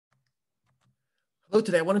Hello,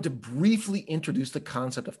 today I wanted to briefly introduce the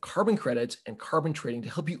concept of carbon credits and carbon trading to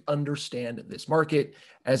help you understand this market.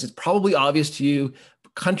 As it's probably obvious to you,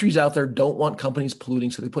 countries out there don't want companies polluting,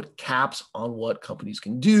 so they put caps on what companies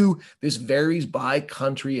can do. This varies by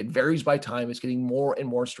country, it varies by time. It's getting more and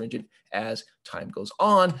more stringent as time goes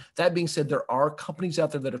on. That being said, there are companies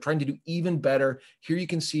out there that are trying to do even better. Here you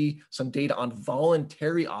can see some data on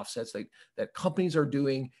voluntary offsets that companies are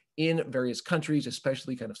doing in various countries,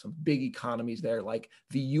 especially kind of some big economies there like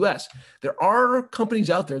the US. There are companies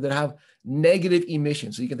out there that have negative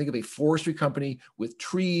emissions. So you can think of a forestry company with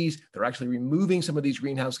trees. They're actually removing some of these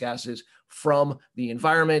greenhouse gases from the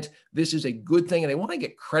environment. This is a good thing, and they want to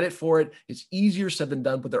get credit for it. It's easier said than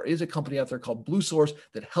done, but there is a company out there called Blue Source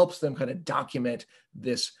that helps them kind of document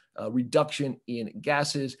this reduction in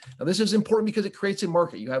gases. Now, this is important because it creates a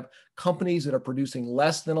market. You have companies that are producing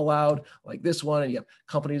less than allowed, like this one, and you have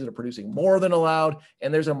companies that are producing more than allowed,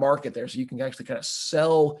 and there's a market there. So you can actually kind of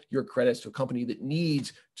sell your credits to a company that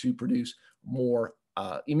needs to produce more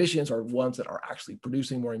emissions, or ones that are actually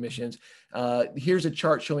producing more emissions. Here's a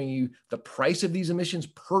chart showing you the price of these emissions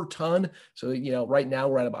per ton. So, right now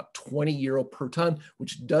we're at about 20 euro per ton,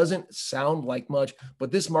 which doesn't sound like much,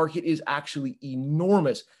 but this market is actually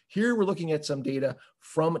enormous. Here we're looking at some data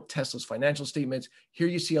from Tesla's financial statements. Here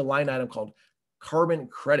you see a line item called carbon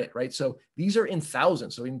credit, right? So these are in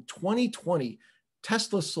thousands. So in 2020,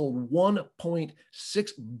 Tesla sold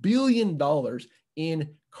 $1.6 billion in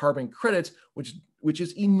carbon credits, which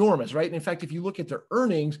is enormous, right? And in fact, if you look at their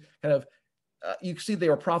earnings, you can see they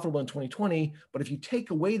were profitable in 2020, but if you take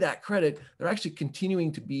away that credit, they're actually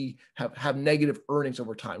continuing to have negative earnings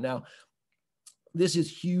over time. Now, this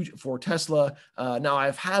is huge for Tesla. Now,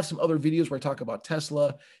 I have some other videos where I talk about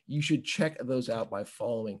Tesla. You should check those out by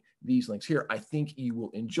following these links here. I think you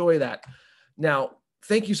will enjoy that. Now,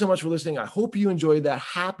 thank you so much for listening. I hope you enjoyed that.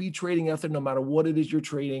 Happy trading out there, no matter what it is you're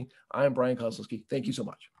trading. I'm Brian Kozlowski. Thank you so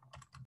much.